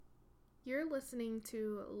You're listening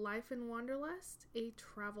to Life in Wanderlust, a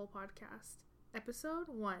travel podcast. Episode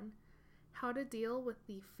 1, How to Deal with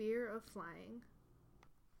the Fear of Flying.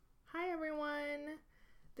 Hi everyone,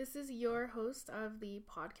 this is your host of the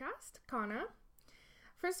podcast, Kana.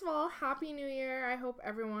 First of all, Happy New Year. I hope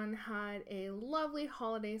everyone had a lovely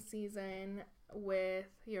holiday season with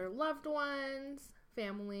your loved ones,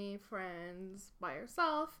 family, friends, by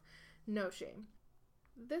yourself. No shame.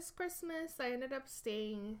 This Christmas, I ended up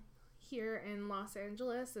staying here in Los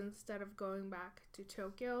Angeles instead of going back to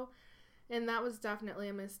Tokyo, and that was definitely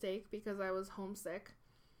a mistake because I was homesick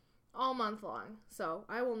all month long. So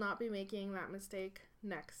I will not be making that mistake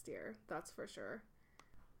next year, that's for sure.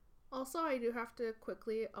 Also, I do have to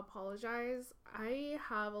quickly apologize. I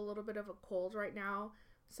have a little bit of a cold right now,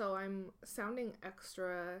 so I'm sounding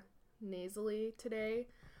extra nasally today,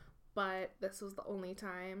 but this was the only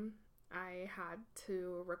time I had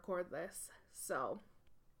to record this, so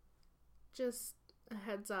just a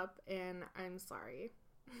heads up, and I'm sorry.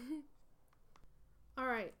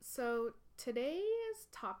 Alright, so today's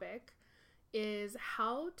topic is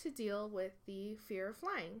how to deal with the fear of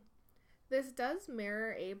flying. This does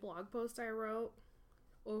mirror a blog post I wrote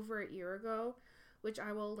over a year ago, which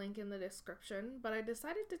I will link in the description, but I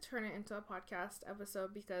decided to turn it into a podcast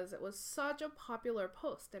episode because it was such a popular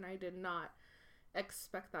post and I did not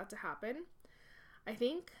expect that to happen. I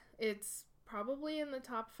think it's probably in the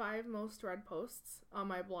top 5 most read posts on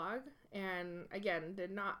my blog, and again,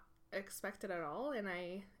 did not expect it at all, and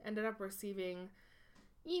I ended up receiving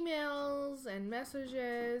emails and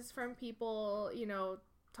messages from people,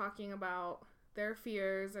 talking about their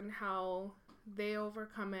fears and how they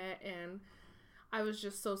overcome it, and I was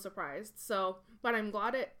just so surprised. But I'm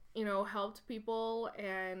glad it, helped people,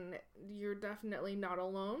 and you're definitely not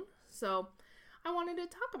alone. So I wanted to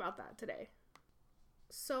talk about that today.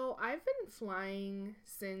 So I've been flying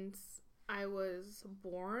since I was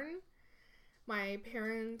born. My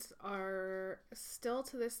parents are still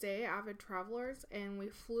to this day avid travelers, and we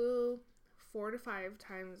flew 4 to 5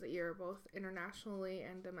 times a year, both internationally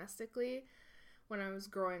and domestically, when I was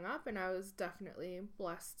growing up, and I was definitely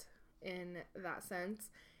blessed in that sense.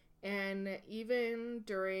 And even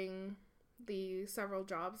during the several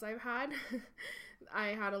jobs I've had, I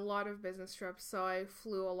had a lot of business trips, so I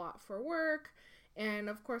flew a lot for work. And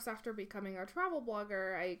of course, after becoming a travel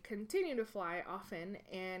blogger, I continue to fly often,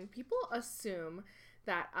 and people assume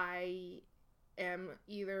that I am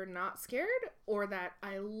either not scared or that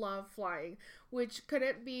I love flying, which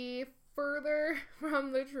couldn't be further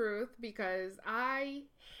from the truth because I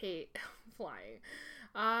hate flying.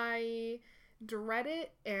 I dread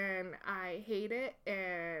it and I hate it,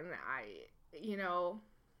 and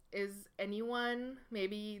is anyone,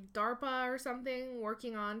 maybe DARPA or something,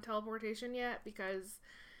 working on teleportation yet? Because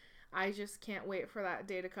I just can't wait for that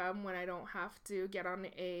day to come when I don't have to get on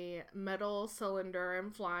a metal cylinder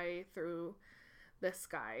and fly through the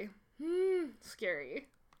sky. Scary.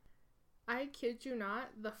 I kid you not,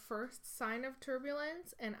 the first sign of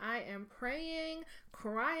turbulence, and I am praying,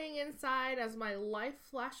 crying inside as my life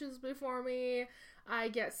flashes before me. I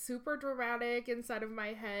get super dramatic inside of my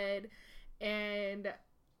head, and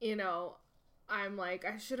I'm like,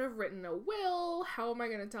 I should have written a will. How am I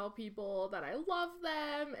going to tell people that I love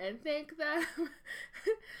them and thank them?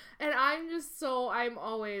 And I'm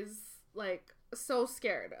always like so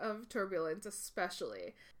scared of turbulence,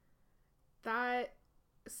 especially. That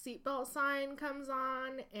seatbelt sign comes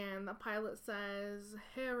on and the pilot says,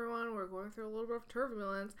 "Hey everyone, we're going through a little bit of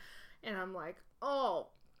turbulence." And I'm like, oh,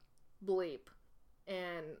 bleep.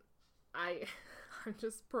 And I'm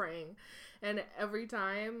just praying. And every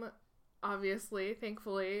time, obviously,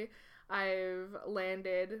 thankfully, I've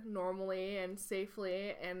landed normally and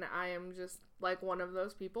safely, and I am just like one of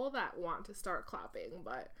those people that want to start clapping,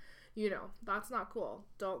 but that's not cool.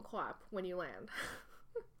 Don't clap when you land.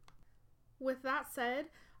 With that said,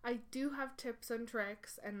 I do have tips and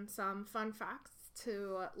tricks and some fun facts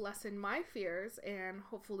to lessen my fears and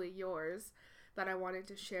hopefully yours that I wanted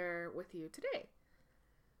to share with you today.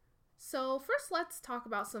 So first, let's talk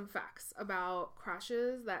about some facts about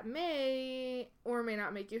crashes that may or may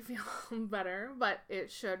not make you feel better, but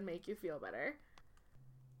it should make you feel better.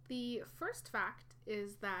 The first fact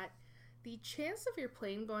is that the chance of your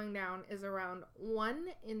plane going down is around 1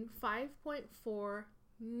 in 5.4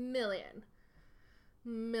 million.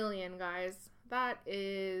 Million, guys. That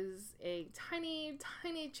is a tiny,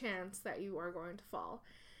 tiny chance that you are going to fall.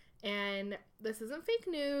 And this isn't fake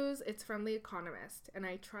news, it's from The Economist, and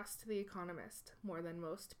I trust The Economist more than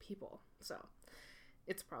most people, so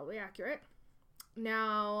it's probably accurate.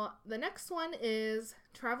 Now, the next one is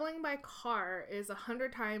traveling by car is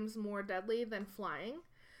 100 times more deadly than flying,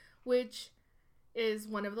 which is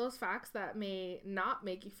one of those facts that may not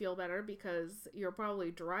make you feel better because you're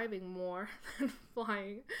probably driving more than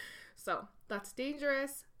flying. So that's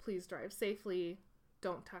dangerous. Please drive safely.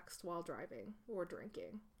 Don't text while driving or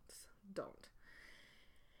drinking. Don't.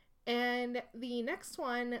 And the next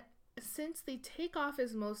one, since the takeoff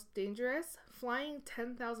is most dangerous, flying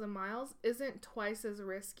 10,000 miles isn't twice as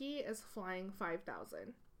risky as flying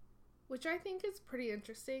 5,000, which I think is pretty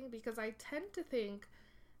interesting because I tend to think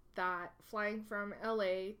that flying from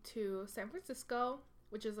LA to San Francisco,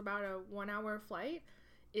 which is about a 1-hour flight,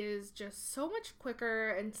 is just so much quicker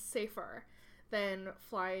and safer than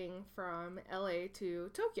flying from LA to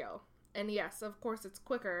Tokyo. And yes, of course it's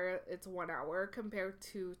quicker. It's 1 hour compared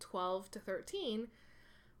to 12 to 13.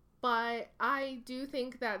 But I do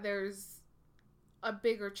think that there's a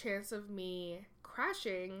bigger chance of me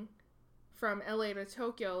crashing from LA to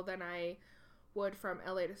Tokyo than I would from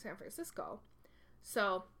LA to San Francisco.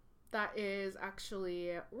 So that is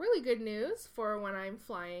actually really good news for when I'm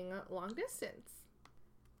flying long distance.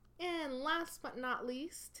 And last but not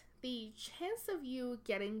least, the chance of you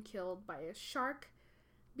getting killed by a shark,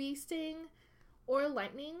 bee sting, or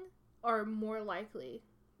lightning are more likely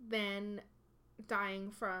than dying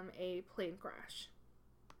from a plane crash.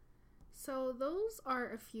 So those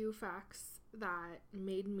are a few facts that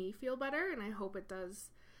made me feel better, and I hope it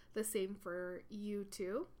does the same for you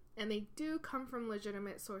too. And they do come from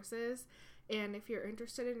legitimate sources, and if you're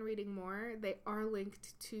interested in reading more, they are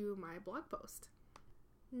linked to my blog post.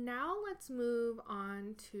 Now let's move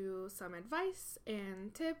on to some advice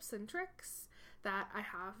and tips and tricks that I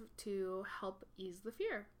have to help ease the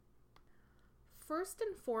fear. First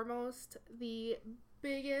and foremost, the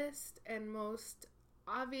biggest and most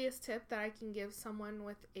obvious tip that I can give someone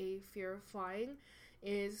with a fear of flying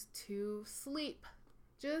is to sleep.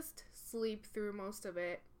 Just sleep through most of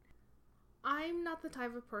it. I'm not the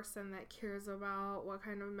type of person that cares about what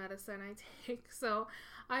kind of medicine I take, so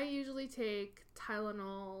I usually take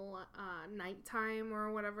Tylenol nighttime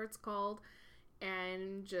or whatever it's called,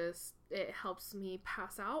 and just it helps me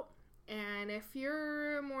pass out. And if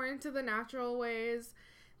you're more into the natural ways,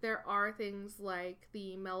 there are things like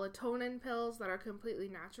the melatonin pills that are completely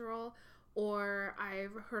natural, or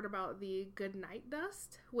I've heard about the good night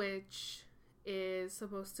dust, which is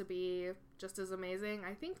supposed to be just as amazing.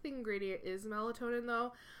 I think the ingredient is melatonin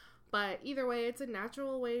though, but either way, it's a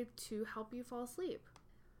natural way to help you fall asleep.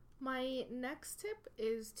 My next tip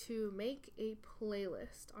is to make a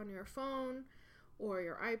playlist on your phone or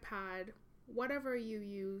your iPad, whatever you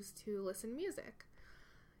use to listen to music.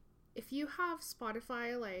 If you have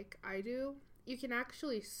Spotify like I do, you can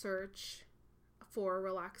actually search for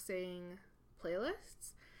relaxing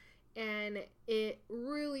playlists, and it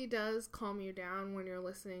really does calm you down when you're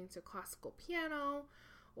listening to classical piano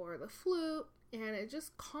or the flute, and it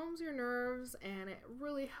just calms your nerves and it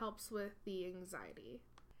really helps with the anxiety.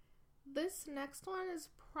 This next one is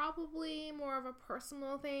probably more of a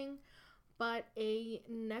personal thing, but a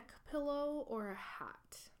neck pillow or a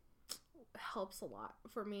hat helps a lot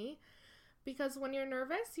for me, because when you're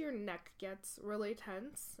nervous, your neck gets really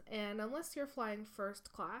tense, and unless you're flying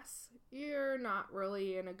first class, you're not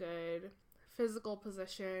really in a good physical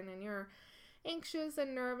position, and you're anxious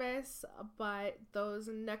and nervous. But those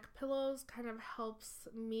neck pillows kind of helps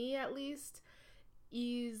me at least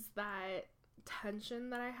ease that tension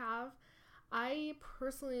that I have. I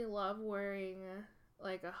personally love wearing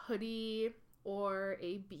like a hoodie or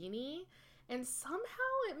a beanie, and somehow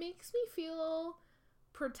it makes me feel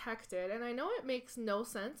protected. And I know it makes no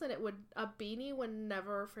sense, and a beanie would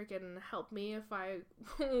never freaking help me if I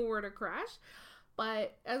were to crash,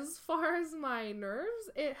 but as far as my nerves,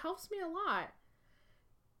 it helps me a lot.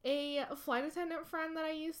 A flight attendant friend that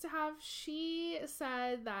I used to have, she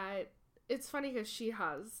said that it's funny because she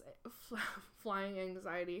has flying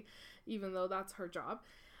anxiety, even though that's her job.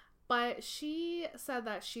 But she said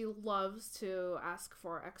that she loves to ask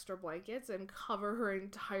for extra blankets and cover her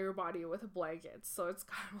entire body with blankets. So it's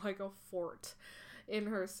kind of like a fort in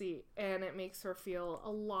her seat, and it makes her feel a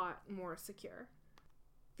lot more secure.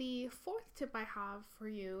 The fourth tip I have for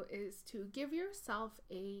you is to give yourself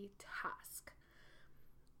a task.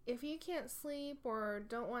 If you can't sleep or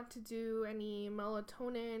don't want to do any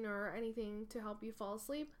melatonin or anything to help you fall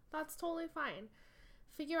asleep, that's totally fine.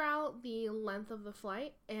 Figure out the length of the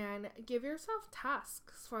flight and give yourself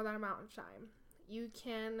tasks for that amount of time. You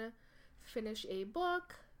can finish a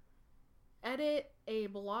book, edit a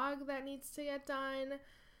blog that needs to get done,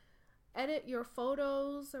 edit your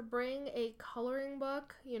photos, or bring a coloring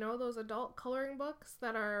book, those adult coloring books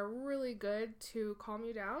that are really good to calm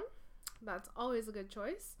you down. That's always a good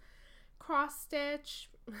choice. Cross stitch.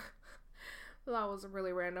 That was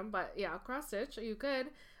really random, but yeah, cross stitch, you could.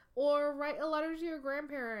 Or write a letter to your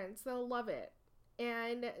grandparents. They'll love it.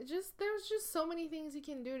 And there's just so many things you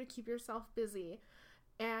can do to keep yourself busy.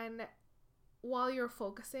 And while you're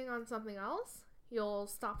focusing on something else, you'll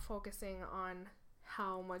stop focusing on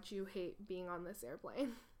how much you hate being on this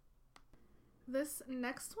airplane. This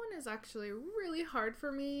next one is actually really hard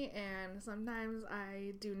for me, and sometimes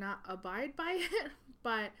I do not abide by it,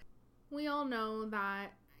 but we all know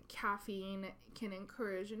that caffeine can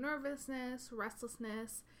encourage nervousness,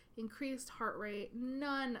 restlessness, increased heart rate,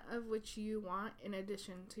 none of which you want in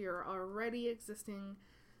addition to your already existing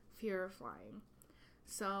fear of flying.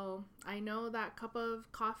 So I know that cup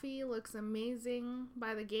of coffee looks amazing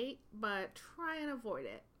by the gate, but try and avoid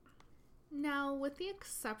it. Now, with the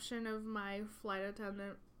exception of my flight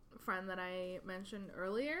attendant friend that I mentioned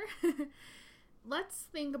earlier, let's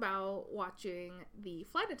think about watching the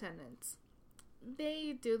flight attendants.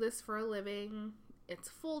 They do this for a living. It's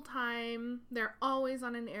full-time. They're always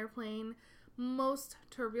on an airplane. Most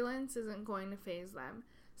turbulence isn't going to faze them.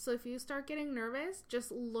 So if you start getting nervous,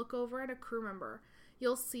 just look over at a crew member.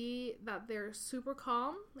 You'll see that they're super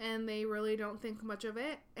calm and they really don't think much of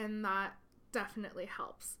it, and that definitely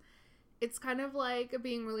helps. It's kind of like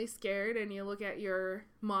being really scared and you look at your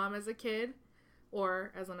mom as a kid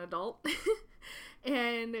or as an adult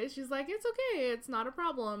and she's like, it's okay, it's not a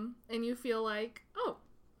problem. And you feel like, oh,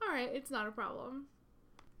 all right, it's not a problem.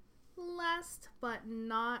 Last but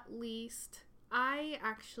not least, I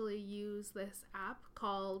actually use this app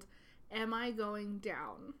called Am I Going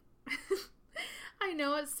Down? I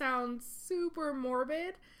know it sounds super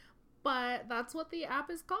morbid, but that's what the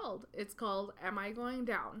app is called. It's called Am I Going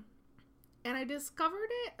Down? And I discovered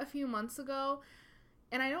it a few months ago,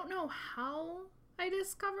 and I don't know how I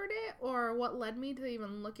discovered it or what led me to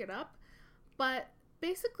even look it up, but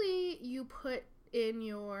basically you put in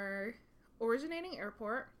your originating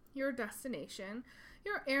airport, your destination,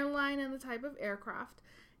 your airline, and the type of aircraft,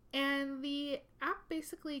 and the app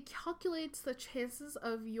basically calculates the chances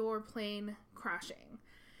of your plane crashing.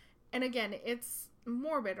 And again, it's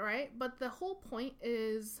morbid, right? But the whole point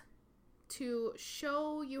is to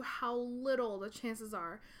show you how little the chances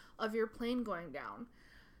are of your plane going down.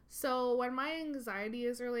 So when my anxiety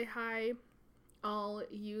is really high, I'll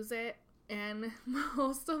use it, and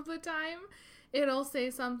most of the time it'll say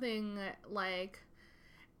something like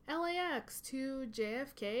LAX to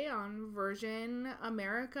JFK on Virgin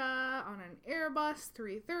America on an Airbus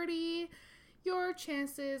 330. Your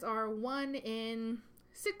chances are 1 in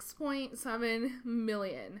 6.7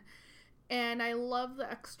 million. And I love the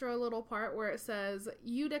extra little part where it says,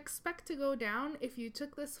 you'd expect to go down if you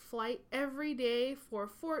took this flight every day for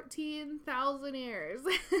 14,000 years.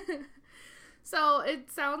 So it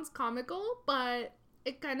sounds comical, but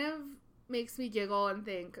it kind of makes me giggle and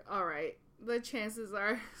think, all right, the chances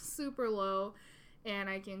are super low and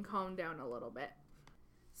I can calm down a little bit.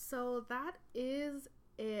 So that is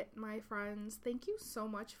it, my friends. Thank you so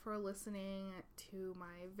much for listening to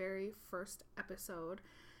my very first episode.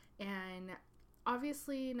 And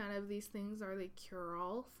obviously none of these things are the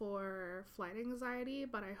cure-all for flight anxiety,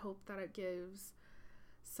 but I hope that it gives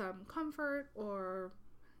some comfort, or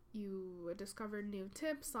you discovered new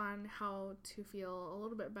tips on how to feel a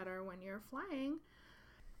little bit better when you're flying.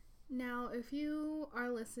 Now, if you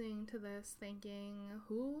are listening to this thinking,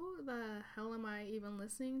 who the hell am I even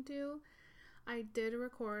listening to? I did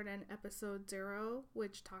record an episode 0,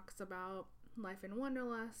 which talks about life in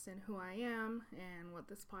Wanderlust and who I am and what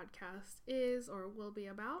this podcast is or will be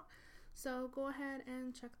about. So go ahead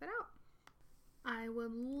and check that out. I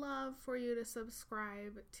would love for you to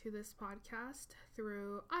subscribe to this podcast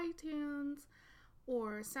through iTunes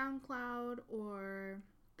or SoundCloud or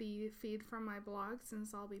the feed from my blog,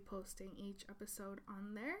 since I'll be posting each episode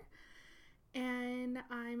on there. And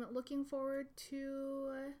I'm looking forward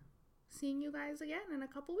to seeing you guys again in a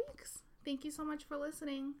couple weeks. Thank you so much for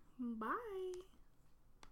listening. Bye.